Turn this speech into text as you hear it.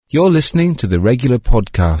You're listening to the regular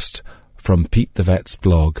podcast from Pete the Vet's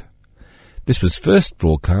blog. This was first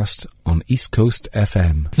broadcast on East Coast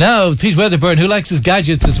FM. Now, Pete Weatherburn, who likes his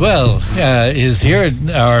gadgets as well, is here.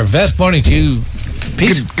 Our vet. Morning to you,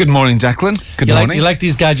 Pete. Good morning, Declan. Good morning. You like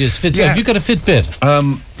these gadgets? Yeah. Have you got a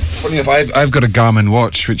Fitbit? Funny enough, I've got a Garmin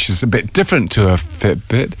watch, which is a bit different to a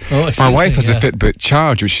Fitbit. My wife has a Fitbit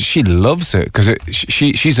Charge, which she loves it because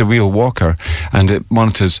she's a real walker, and it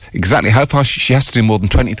monitors exactly how far she has to do more than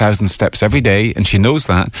 20,000 steps every day, and she knows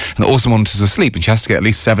that, and it also monitors her sleep, and she has to get at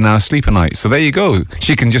least 7 hours sleep a night. So there you go.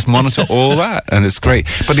 She can just monitor all that, and it's great.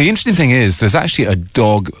 But the interesting thing is, there's actually a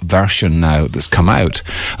dog version now that's come out,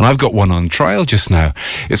 and I've got one on trial just now.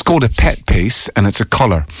 It's called a Pet Pace, and it's a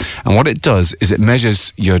collar, and what it does is it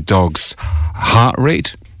measures your dog's heart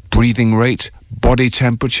rate, breathing rate, body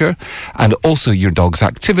temperature, and also your dog's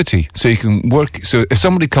activity. So you can work. So if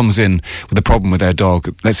somebody comes in with a problem with their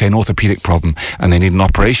dog, let's say an orthopedic problem, and they need an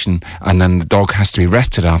operation, and then the dog has to be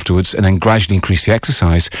rested afterwards, and then gradually increase the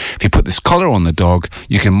exercise, if you put this collar on the dog,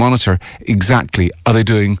 you can monitor exactly, are they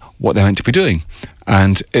doing what they're meant to be doing?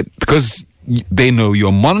 And because they know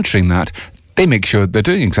you're monitoring that, they make sure they're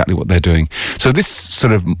doing exactly what they're doing. So this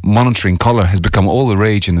sort of monitoring collar has become all the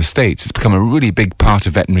rage in the States. It's become a really big part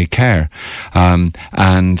of veterinary care. And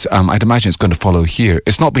I'd imagine it's going to follow here.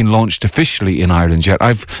 It's not been launched officially in Ireland yet.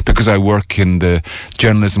 Because I work in the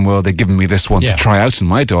journalism world, they've given me this one to try out on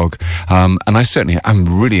my dog. And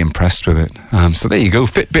I'm really impressed with it. So there you go,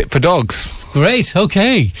 Fitbit for dogs. Great,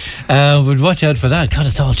 okay. We'd watch out for that. God,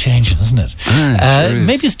 it's all changing, isn't it? Sure is.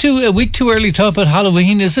 Maybe it's a week too early to talk about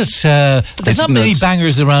Halloween, is it? There's not many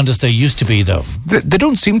bangers around as there used to be, though. They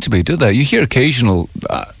don't seem to be, do they? You hear occasional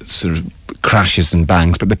sort of crashes and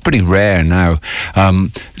bangs, but they're pretty rare now.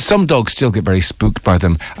 Some dogs still get very spooked by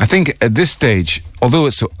them. I think at this stage, although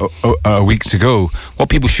it's a week to go, what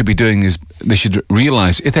people should be doing is they should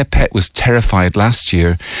realise if their pet was terrified last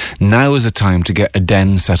year, now is the time to get a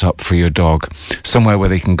den set up for your dog. Somewhere where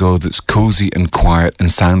they can go that's cosy and quiet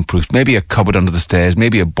and soundproof. Maybe a cupboard under the stairs,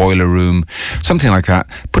 maybe a boiler room, something like that.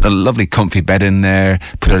 Put a lovely comfy bed in there,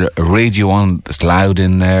 put a radio on that's loud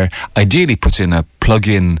in there. Ideally put in a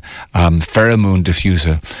plug-in pheromone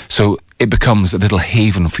diffuser. So it becomes a little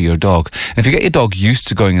haven for your dog. And if you get your dog used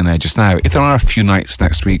to going in there just now, if there are a few nights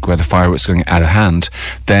next week where the fireworks are going out of hand,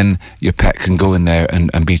 then your pet can go in there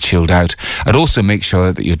and be chilled out. I'd also make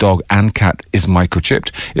sure that your dog and cat is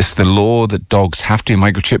microchipped. It's the law that dogs have to be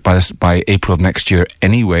microchipped by April of next year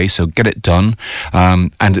anyway, so get it done.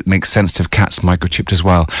 And it makes sense to have cats microchipped as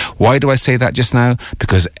well. Why do I say that just now?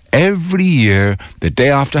 Because every year, the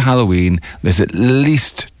day after Halloween, there's at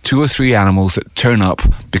least 2 or 3 animals that turn up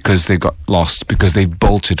because they got lost, because they've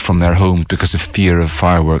bolted from their home because of fear of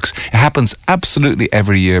fireworks. It happens absolutely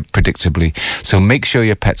every year, predictably. So make sure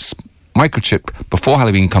your pet's microchip before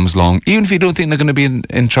Halloween comes along, even if you don't think they're going to be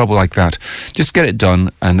in trouble like that. Just get it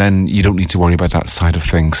done, and then you don't need to worry about that side of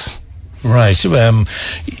things. Right.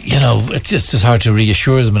 It's just as hard to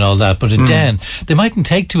reassure them and all that. But a den, they mightn't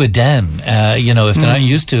take to a den, if they're not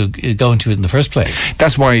used to going to it in the first place.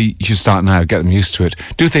 That's why you should start now, get them used to it.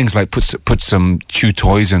 Do things like put some chew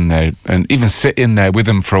toys in there, and even sit in there with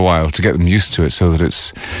them for a while to get them used to it, so that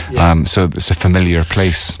it's a familiar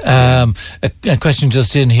place. A question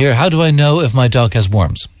just in here. How do I know if my dog has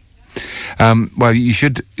worms? Well, you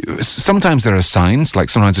should. Sometimes there are signs,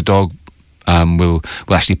 like sometimes a dog will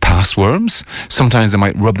actually pass worms. Sometimes they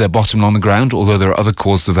might rub their bottom on the ground, although there are other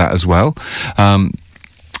causes of that as well.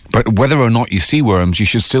 But whether or not you see worms, you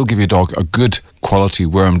should still give your dog a good quality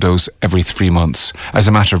worm dose every 3 months as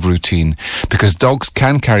a matter of routine, because dogs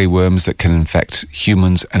can carry worms that can infect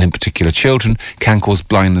humans, and in particular children, can cause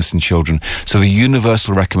blindness in children. So the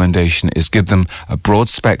universal recommendation is give them a broad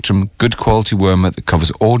spectrum, good quality worm that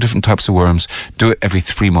covers all different types of worms. Do it every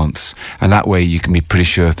 3 months, and that way you can be pretty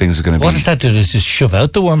sure things are going to be... What does that do? Does it just shove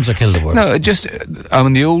out the worms or kill the worms? No,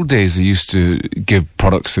 in the old days they used to give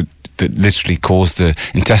products that literally caused the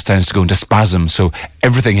intestines to go into spasm, so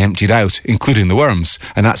everything emptied out, including the worms,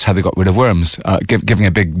 and that's how they got rid of worms. Giving a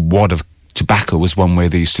big wad of tobacco was one way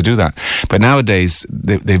they used to do that. But nowadays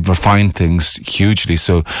they've refined things hugely,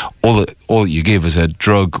 so all that you give is a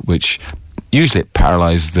drug which usually it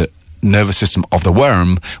paralyses the nervous system of the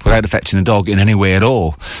worm without affecting the dog in any way at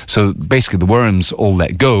all. So basically the worms all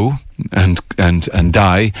let go and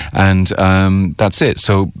die, and that's it.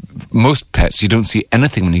 So most pets, you don't see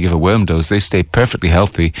anything when you give a worm dose. They stay perfectly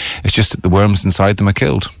healthy. It's just that the worms inside them are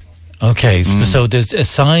killed. Okay, so there's a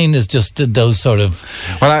sign is just those sort of...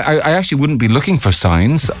 Well, I actually wouldn't be looking for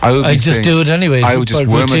signs. I just do it anyway. I would just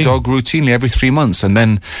worm a dog routinely every 3 months, and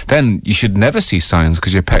then you should never see signs,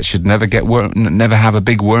 because your pet should never never have a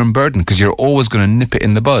big worm burden, because you're always going to nip it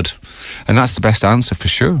in the bud, and that's the best answer for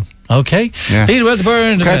sure. Okay, yeah. Peter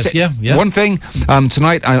Wedderburn. Yeah. One thing,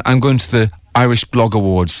 tonight I'm going to the Irish Blog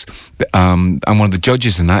Awards. I'm one of the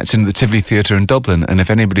judges in that. It's in the Tivoli Theatre in Dublin, and if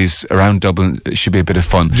anybody's around Dublin, it should be a bit of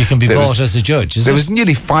fun. You can be bought as a judge, There was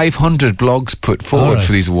nearly 500 blogs put forward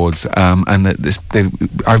for these awards, and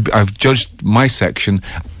I've judged my section,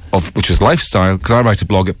 which was lifestyle, because I write a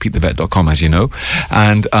blog at petethevet.com, as you know,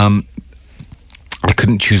 and I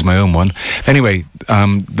couldn't choose my own one. Anyway,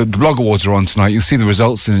 the blog awards are on tonight. You'll see the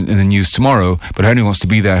results in the news tomorrow, but anyone wants to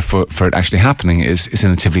be there for it actually happening is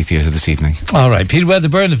in the Tivoli Theatre this evening. All right, Peter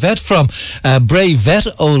Wedderburn, the vet from Bray Vet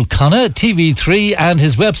Old Connor, TV3, and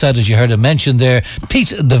his website, as you heard him mention there,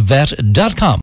 petethevet.com.